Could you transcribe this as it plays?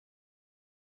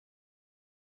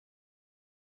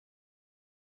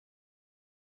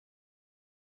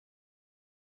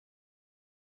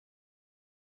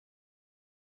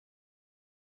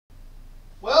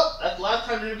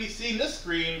time you're going to be seeing this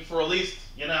screen for at least,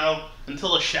 you know,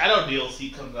 until the Shadow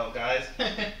DLC comes out, guys.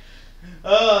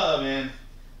 Oh, man.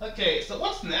 Okay, so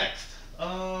what's next?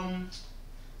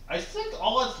 I think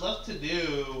all that's left to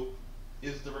do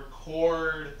is to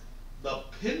record the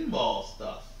pinball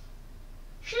stuff.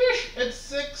 Sheesh,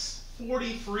 it's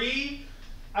 6:43.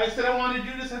 I said I wanted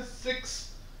to do this at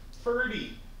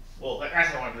 6:30. Well, I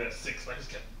said I wanted to do it at 6, but I just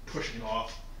kept pushing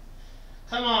off.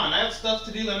 Come on, I have stuff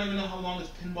to do. I don't even know how long this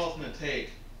pinball's going to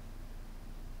take.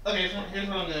 Okay, here's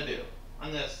what I'm going to do.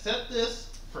 I'm going to set this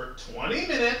for 20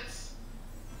 minutes,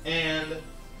 and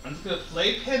I'm just going to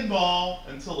play pinball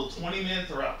until the 20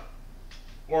 minutes are up.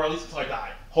 Or at least until I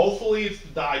die. Hopefully it's the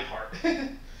die part.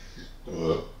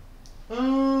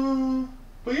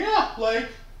 But yeah, like,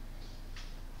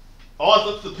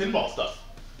 oh, that's the pinball stuff.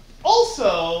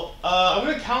 Also, I'm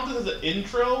going to count this as an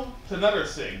intro to another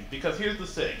thing, because here's the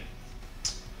thing.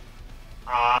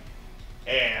 I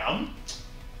am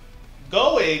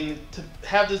going to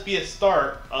have this be a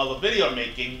start of a video I'm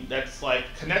making that's like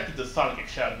connected to Sonic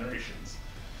X Shadow Generations.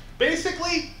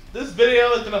 Basically, this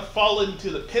video is going to fall into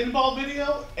the pinball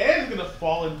video, and it's going to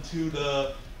fall into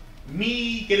the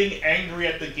me getting angry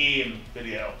at the game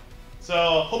video.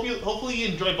 So hopefully you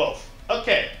enjoy both.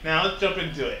 Okay, now let's jump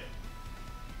into it.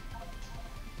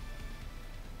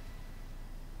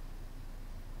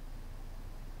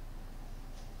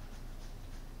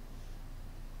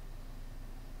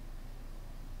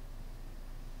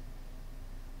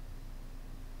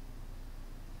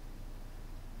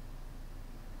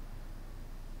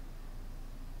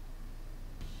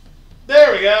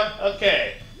 There we go.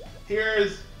 Okay,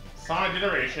 here's Sonic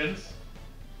Generations.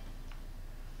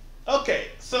 Okay,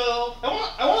 so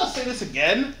I want to say this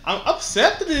again. I'm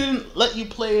upset that they didn't let you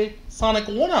play Sonic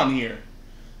 1 on here.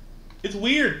 It's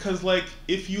weird because like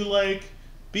if you like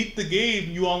beat the game,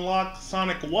 you unlock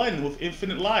Sonic 1 with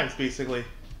infinite lives, basically.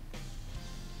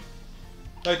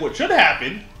 Like what should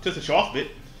happen, just to show off a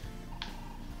bit.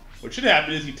 What should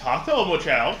happen is you talk to Omo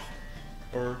Chow,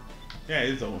 or yeah, it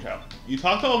is Omo Chow. You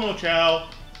talk to Omo Chow,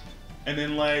 and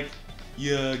then like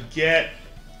you get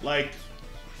like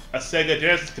a Sega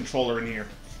Genesis controller in here.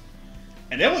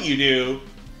 And then what you do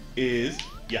is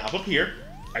you hop up here.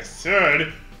 I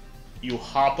said you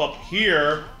hop up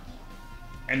here,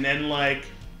 and then like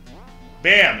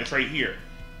bam, it's right here.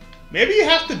 Maybe you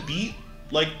have to beat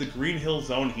like the Green Hill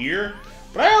Zone here,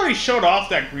 but I already showed off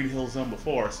that Green Hill Zone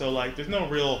before, so like there's no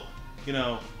real, you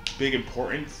know, big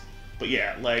importance. But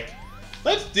yeah, like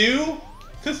let's do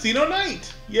Casino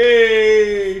Night.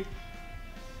 Yay!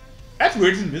 That's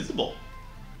weird, it's invisible.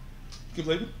 You can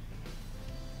play it?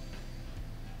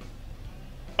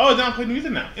 Oh, it's not playing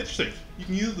music now. Interesting. You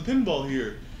can use the pinball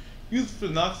here. Use it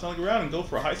to knock Sonic around and go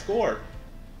for a high score.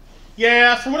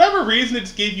 Yeah, for whatever reason, it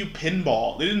just gave you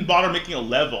pinball. They didn't bother making a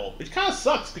level, which kind of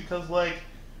sucks because, like,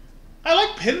 I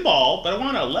like pinball, but I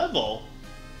want a level.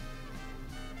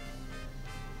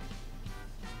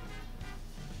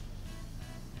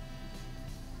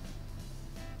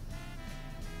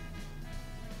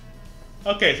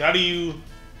 Okay, so how do you...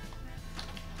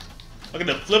 Okay,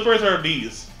 the flippers are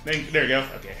these. There you go.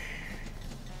 Okay.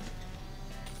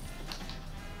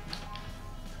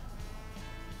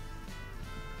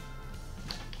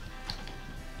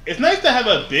 It's nice to have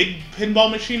a big pinball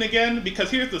machine again,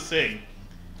 because here's the thing.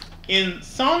 In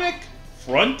Sonic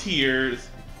Frontiers,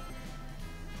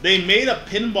 they made a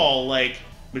pinball, like,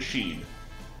 machine.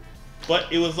 But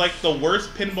it was, like, the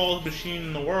worst pinball machine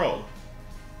in the world.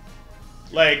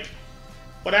 Like,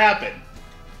 what happened?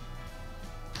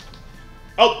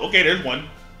 Oh, okay, there's one.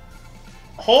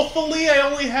 Hopefully I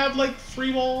only have like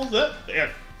 3 balls. Yeah.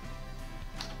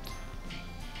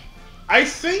 I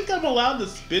think I'm allowed to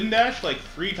spin dash like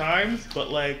 3 times, but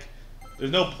like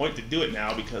there's no point to do it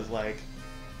now because like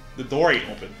the door ain't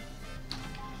open.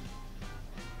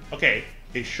 Okay,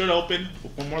 it should open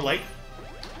with 1 more light.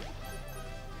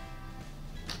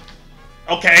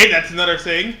 Okay, that's another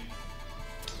thing.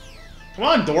 Come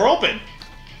on, door open.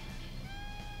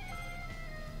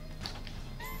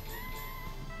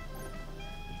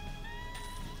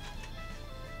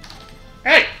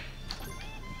 Hey!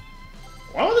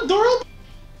 Why was the door open?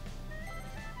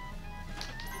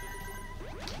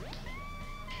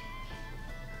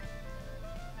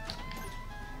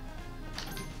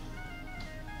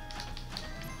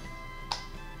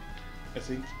 I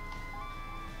think.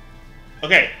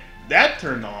 Okay, that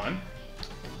turned on.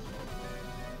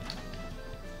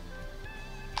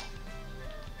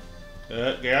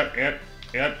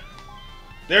 Yep.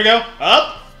 There we go.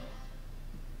 Up.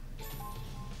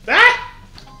 Ah!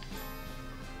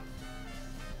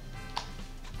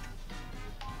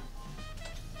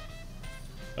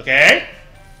 Okay.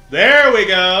 There we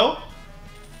go.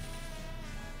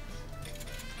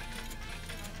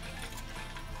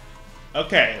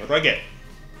 Okay, what do I get?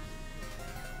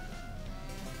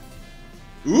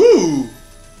 Ooh!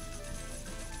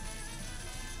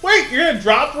 Wait, you're gonna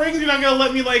drop rings? You're not gonna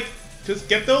let me, like, just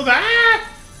get those? Ah!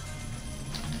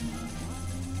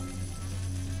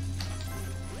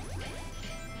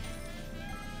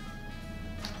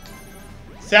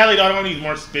 Sadly, though, I don't want to use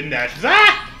more spin dashes.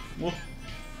 Ah! Well,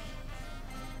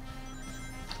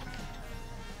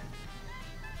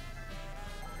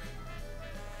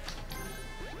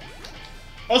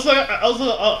 also,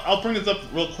 I'll bring this up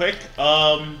real quick.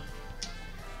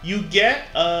 You get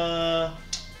only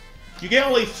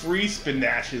 3 spin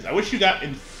dashes. I wish you got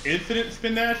infinite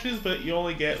spin dashes, but you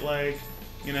only get, like,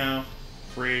 you know,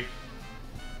 3.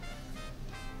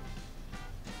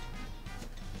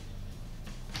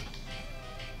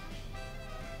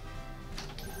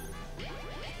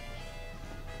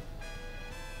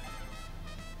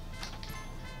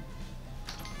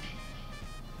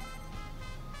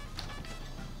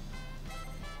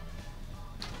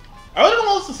 I don't know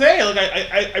what else to say. Like,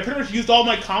 I pretty much used all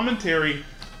my commentary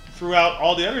throughout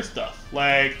all the other stuff.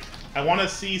 Like, I want to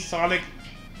see Sonic,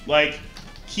 like,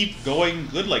 keep going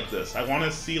good like this. I want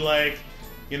to see, like,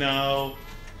 you know,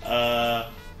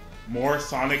 more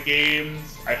Sonic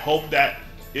games. I hope that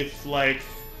if, like,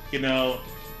 you know,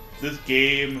 this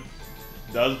game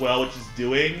does well, which it's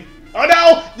doing. Oh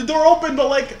no! The door opened, but,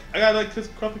 like, I gotta, like, this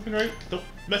crossing thing, right? Don't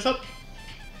mess up.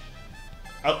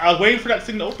 I was waiting for that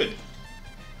thing to open.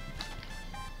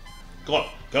 Go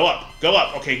up, go up, go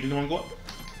up. Okay, didn't want to go up.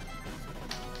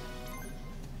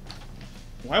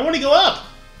 Why won't he go up?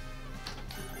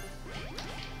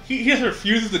 He just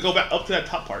refuses to go back up to that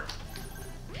top part.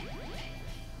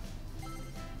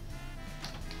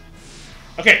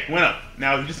 Okay, went up.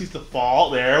 Now he just needs to fall.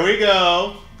 There we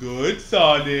go. Good,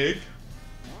 Sonic.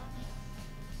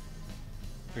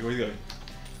 Okay, where's he going?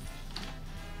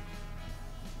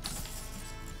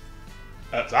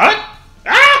 Sonic?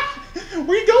 Ah!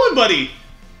 Where you going, buddy?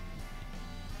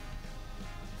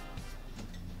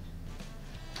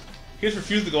 He just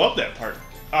refused to go up that part.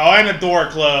 Oh, and the door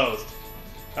closed.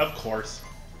 Of course.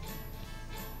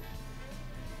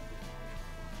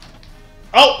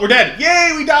 Oh, we're dead.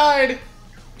 Yay, we died!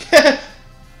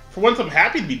 For once, I'm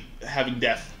happy to be having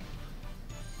death.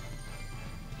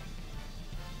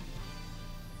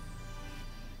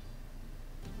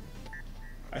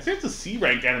 I think it's a C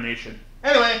rank animation.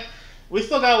 Anyway, we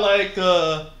still got, like,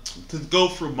 to go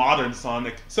through Modern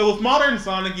Sonic. So with Modern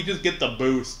Sonic, you just get the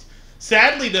boost.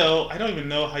 Sadly, though, I don't even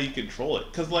know how you control it.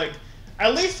 Because, like,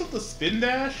 at least with the spin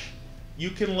dash, you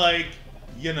can, like,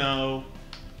 you know...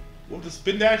 With the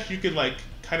spin dash, you can, like,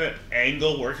 kind of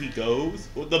angle where he goes.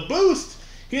 With the boost,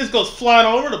 he just goes flying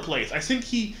all over the place. I think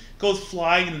he goes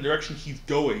flying in the direction he's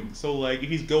going. So, like, if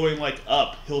he's going, like,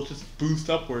 up, he'll just boost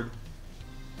upward.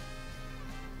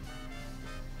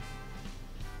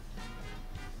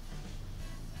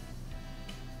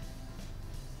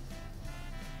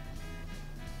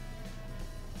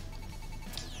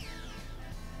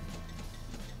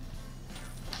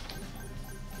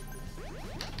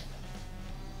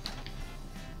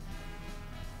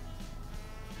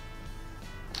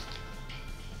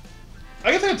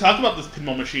 I guess I can talk about this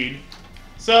pinball machine.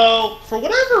 So, for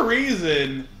whatever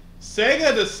reason,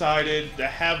 Sega decided to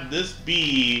have this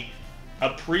be a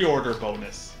pre-order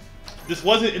bonus. This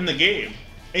wasn't in the game.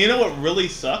 And you know what really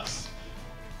sucks?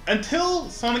 Until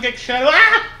Sonic X Shadow...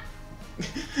 Ah!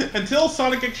 Until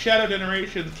Sonic X Shadow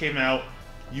Generations came out,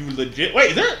 you legit...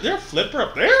 Wait, is there a flipper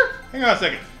up there? Hang on a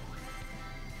second.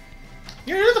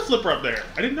 Yeah, there's a flipper up there.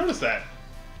 I didn't notice that.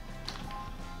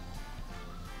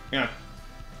 Hang on.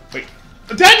 Wait.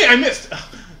 Dang it, I missed!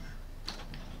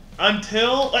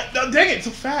 Until... Like, no, dang it, it's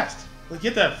so fast. Like, you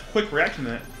have to have a quick reaction to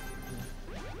that.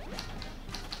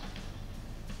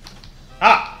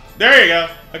 Ah! There you go.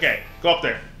 Okay, go up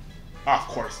there. Oh, of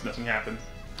course, nothing happens.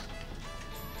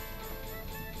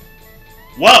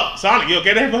 Whoa! Sonic, you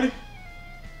okay there, buddy?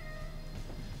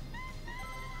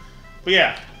 But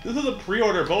yeah, this is a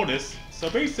pre-order bonus. So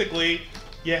basically,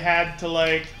 you had to,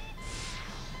 like...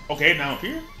 Okay, now up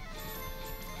here?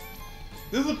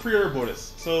 This is a pre-order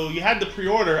bonus, so you had to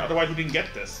pre-order, otherwise you didn't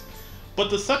get this. But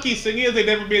the sucky thing is they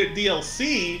never made it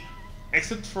DLC,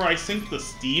 except for, I think, the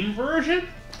Steam version?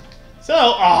 So,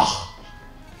 oh!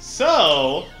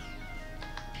 So...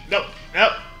 Nope,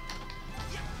 nope.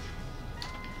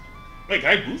 Wait,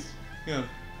 can I boost? Yeah.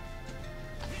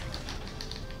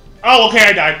 Oh, okay,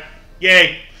 I died.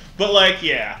 Yay. But, like,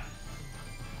 yeah.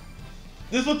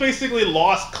 This was basically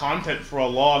lost content for a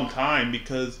long time,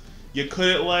 because... you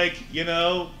couldn't, like, you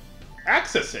know,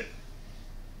 access it.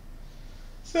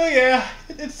 So yeah,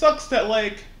 it sucks that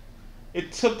like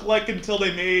it took like until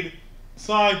they made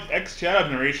Sonic X Shadow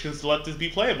Generations to let this be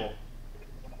playable.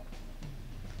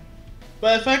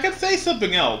 But if I could say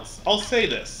something else, I'll say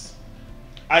this.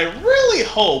 I really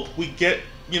hope we get,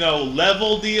 you know,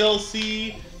 level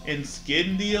DLC and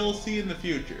skin DLC in the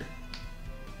future.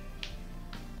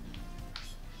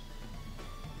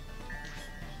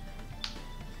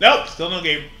 Nope, still no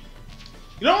game.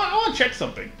 You know what? I want to check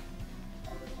something.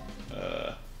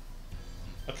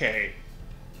 Okay.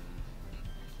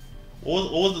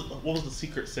 What was the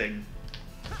secret thing?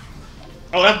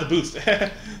 Oh, that's the boost.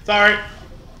 Sorry.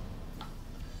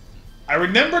 I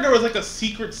remember there was like a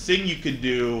secret thing you could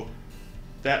do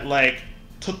that like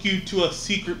took you to a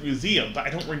secret museum, but I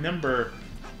don't remember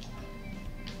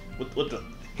what the.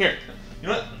 Here, you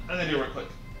know what? I'm gonna do it real quick.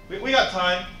 We got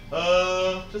time.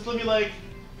 Just let me like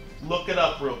look it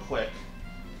up real quick.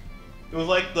 It was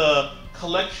like the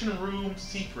collection room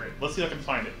secret. Let's see if I can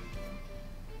find it.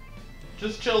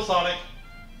 Just chill, Sonic.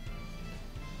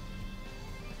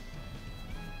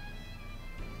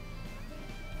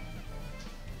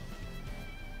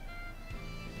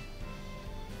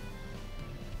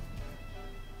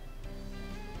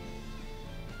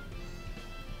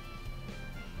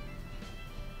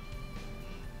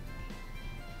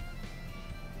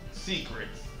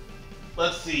 Secrets.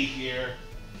 Let's see here.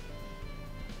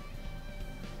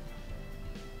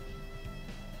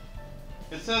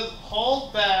 It says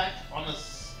hold back on the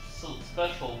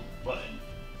special button.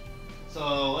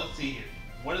 So let's see here.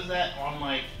 What is that on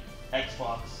like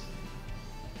Xbox?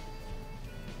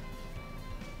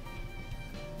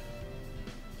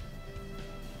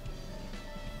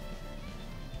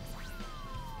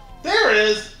 There it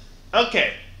is.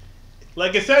 Okay.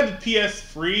 Like I said,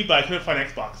 PS3, but I couldn't find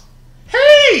Xbox.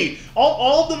 Hey!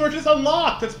 All of them are just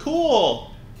unlocked. That's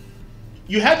cool.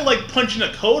 You had to like punch in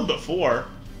a code before.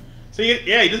 So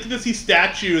yeah, you just get to see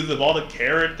statues of all the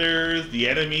characters, the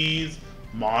enemies,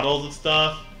 models and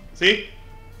stuff. See?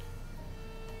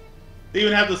 They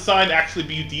even have the sign actually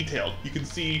be detailed. You can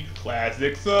see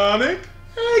Classic Sonic,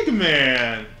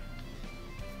 Eggman.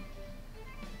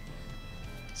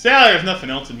 Sadly, there's nothing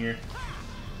else in here.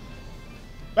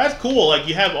 That's cool, like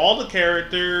you have all the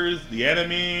characters, the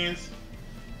enemies.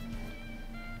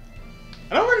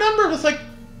 I don't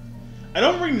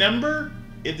remember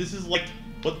if this is like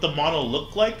what the model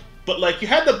looked like, but like you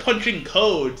had to punch in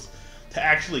codes to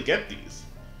actually get these.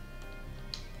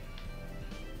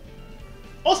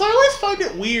 Also, I always find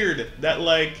it weird that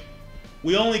like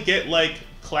we only get like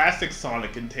classic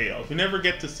Sonic and Tails. We never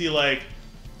get to see like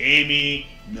Amy,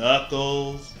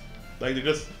 Knuckles. Like they're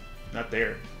just not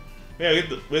there. Yeah, we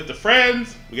get the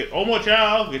friends, we get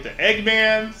Omochao, we get the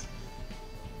Eggmans,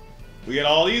 we get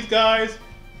all these guys.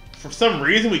 For some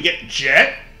reason, we get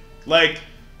Jet. Like,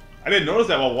 I didn't notice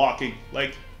that while walking.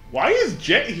 Like, why is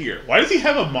Jet here? Why does he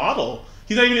have a model?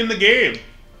 He's not even in the game.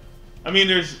 I mean,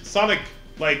 there's Sonic,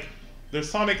 like, not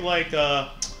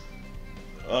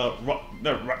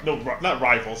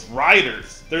rivals,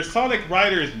 Riders. There's Sonic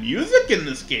Riders music in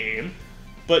this game,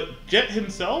 but Jet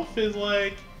himself is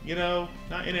like, you know,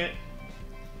 not in it.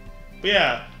 But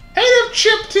yeah. Hey, they have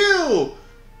Chip too!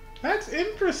 That's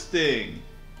interesting.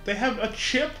 They have a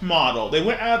Chip model. They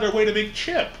went out of their way to make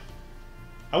Chip.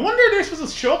 I wonder if they're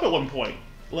supposed to show up at one point.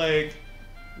 Like,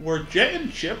 were Jet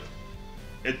and Chip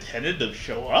intended to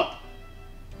show up?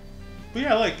 But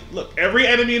yeah, like, look, every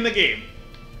enemy in the game.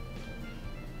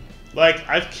 Like,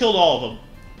 I've killed all of them.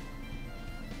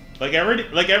 Like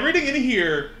everything in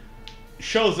here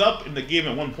shows up in the game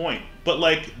at one point. But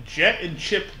like, Jet and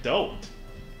Chip don't.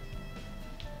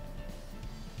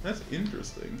 That's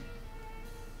interesting.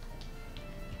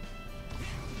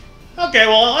 Okay,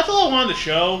 well, that's all I wanted to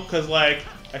show, because, like,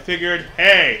 I figured,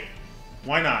 hey,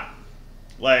 why not?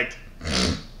 Like,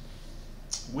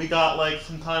 we got, like,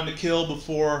 some time to kill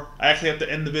before I actually have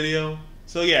to end the video.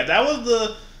 So, yeah, that was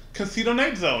the Casino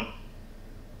Night Zone.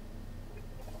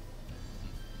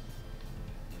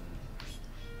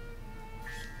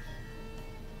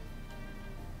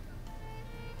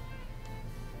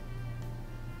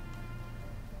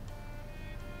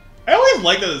 I always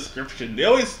like the description. They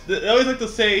always like to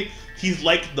say he's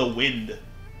like the wind.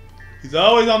 He's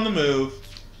always on the move,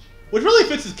 which really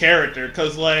fits his character.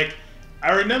 Cause like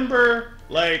I remember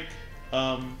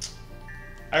how do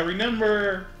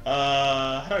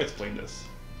I explain this?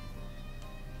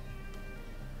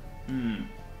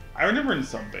 I remember in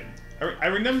something. I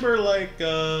remember like in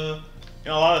a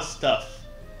lot of stuff.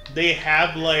 They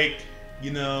have like,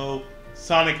 you know,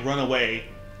 Sonic run away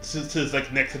to his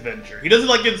like next adventure. He does it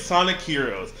like in Sonic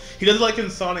Heroes. He does it like in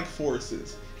Sonic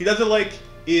Forces. He does it like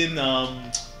in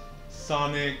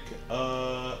Sonic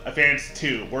Advance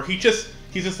 2, where he's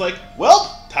just like,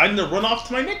 well, time to run off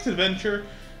to my next adventure.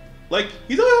 Like,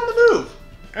 he's always on the move.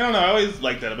 I don't know, I always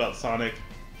like that about Sonic.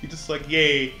 He's just like,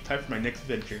 yay, time for my next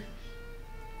adventure.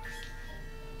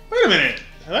 Wait a minute,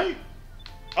 have I?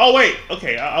 Oh wait,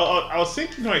 okay, I was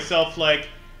thinking to myself, like,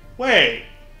 wait,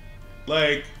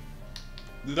 like,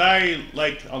 did I,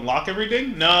 like, unlock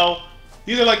everything? No.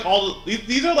 These are like all of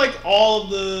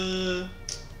the...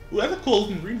 Ooh, that's a cool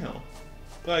looking green hill.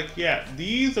 Like, yeah,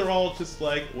 these are all just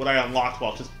like what I unlocked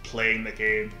while just playing the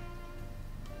game.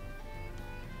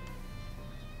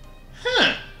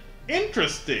 Huh.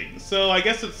 Interesting. So I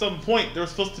guess at some point there was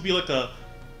supposed to be like a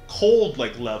cold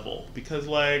like level, because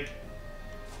like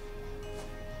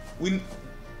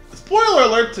spoiler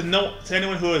alert to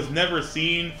anyone who has never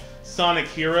seen Sonic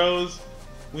Heroes,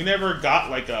 we never got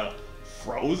like a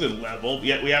frozen level,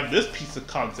 yet we have this piece of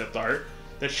concept art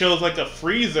that shows like a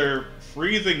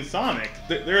freezing Sonic.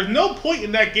 There's no point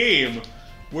in that game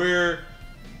where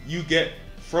you get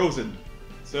frozen.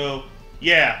 So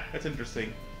yeah, that's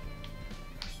interesting.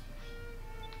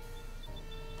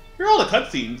 Here are all the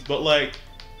cutscenes, but like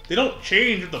they don't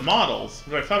change with the models,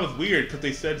 which I found was weird because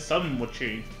they said some would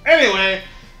change. Anyway,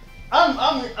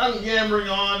 I'm yammering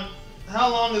on. How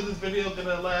long is this video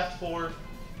gonna last for?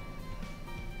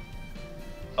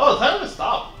 Oh, it's time to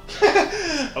stop.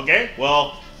 Okay,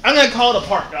 well, I'm gonna call it a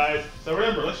part, guys. So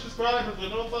remember, let's subscribe, click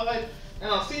the notify,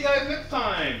 and I'll see you guys next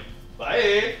time.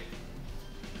 Bye.